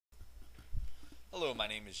Hello, my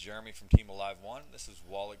name is Jeremy from Team Alive 1. This is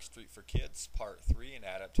Wallach Street for Kids, Part 3, an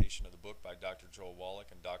adaptation of the book by Dr.Joel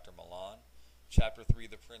and Dr. Milan. Chapter 3,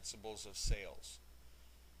 The Principles of Sales.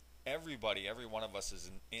 Everybody, every one of us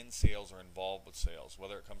is in sales or involved with sales,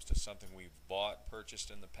 whether it comes to something we've bought,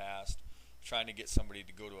 purchased in the past, trying to get somebody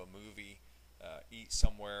to go to a movie, eat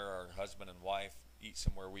somewhere, our husband and wife, eat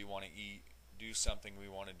somewhere we want to eat, do something we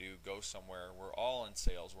want to do, go somewhere. We're all in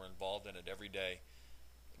sales. We're involved in it every day,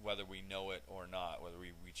 whether we know it or not, whether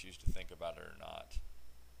we choose to think about it or not.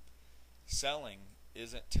 Selling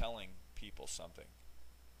isn't telling people something.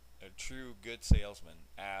 A true good salesman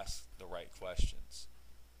asks the right questions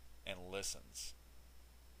and listens.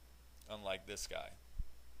 Unlike this guy.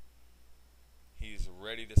 He's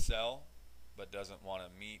ready to sell, but doesn't want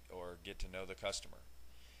to meet or get to know the customer.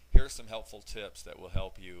 Here are some helpful tips that will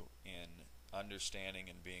help you in understanding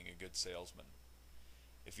and being a good salesman.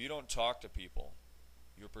 If you don't talk to people,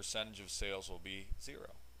 your percentage of sales will be 0.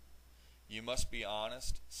 You must be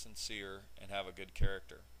honest, sincere, and have a good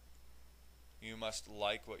character. You must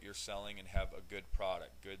like what you're selling and have a good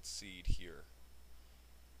product, good seed here.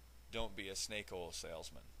 Don't be a snake oil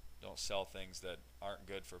salesman. Don't sell things that aren't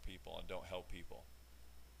good for people and don't help people.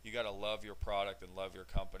 You got to love your product and love your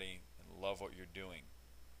company and love what you're doing.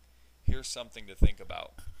 Here's something to think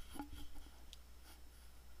about.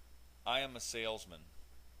 I am a salesman.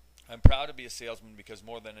 I'm proud to be a salesman because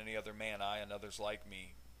more than any other man, I and others like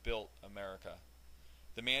me built America.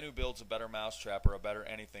 The man who builds a better mousetrap or a better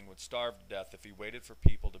anything would starve to death if he waited for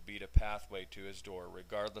people to beat a pathway to his door,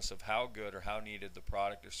 regardless of how good or how needed the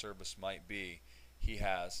product or service might be. He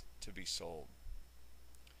has to be sold.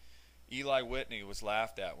 Eli Whitney was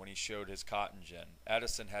laughed at when he showed his cotton gin.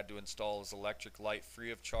 Edison had to install his electric light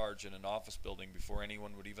free of charge in an office building before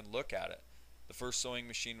anyone would even look at it. The first sewing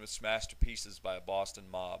machine was smashed to pieces by a Boston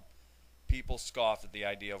mob. People scoffed at the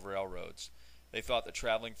idea of railroads. They thought that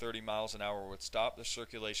traveling 30 miles an hour would stop the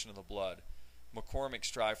circulation of the blood. McCormick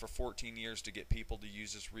strived for 14 years to get people to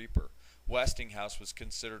use his reaper. Westinghouse was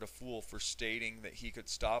considered a fool for stating that he could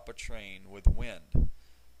stop a train with wind.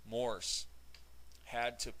 Morse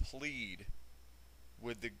had to plead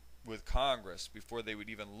with Congress before they would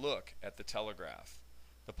even look at the telegraph.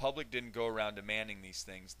 The public didn't go around demanding these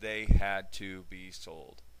things. They had to be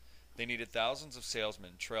sold. They needed thousands of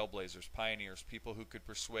salesmen, trailblazers, pioneers, people who could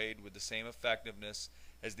persuade with the same effectiveness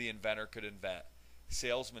as the inventor could invent.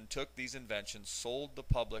 Salesmen took these inventions, sold the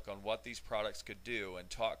public on what these products could do, and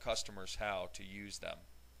taught customers how to use them.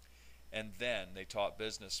 And then they taught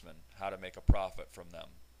businessmen how to make a profit from them.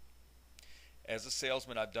 As a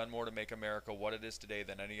salesman, I've done more to make America what it is today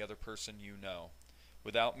than any other person you know.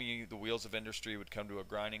 Without me, the wheels of industry would come to a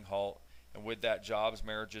grinding halt, and with that, jobs,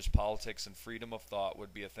 marriages, politics, and freedom of thought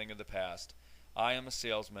would be a thing of the past. I am a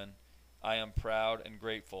salesman. I am proud and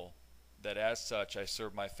grateful that as such I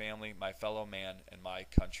serve my family, my fellow man, and my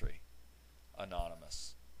country.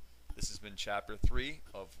 Anonymous. This has been Chapter 3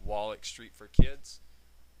 of Wallach Street for Kids.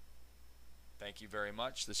 Thank you very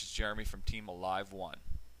much. This is Jeremy from Team Alive 1.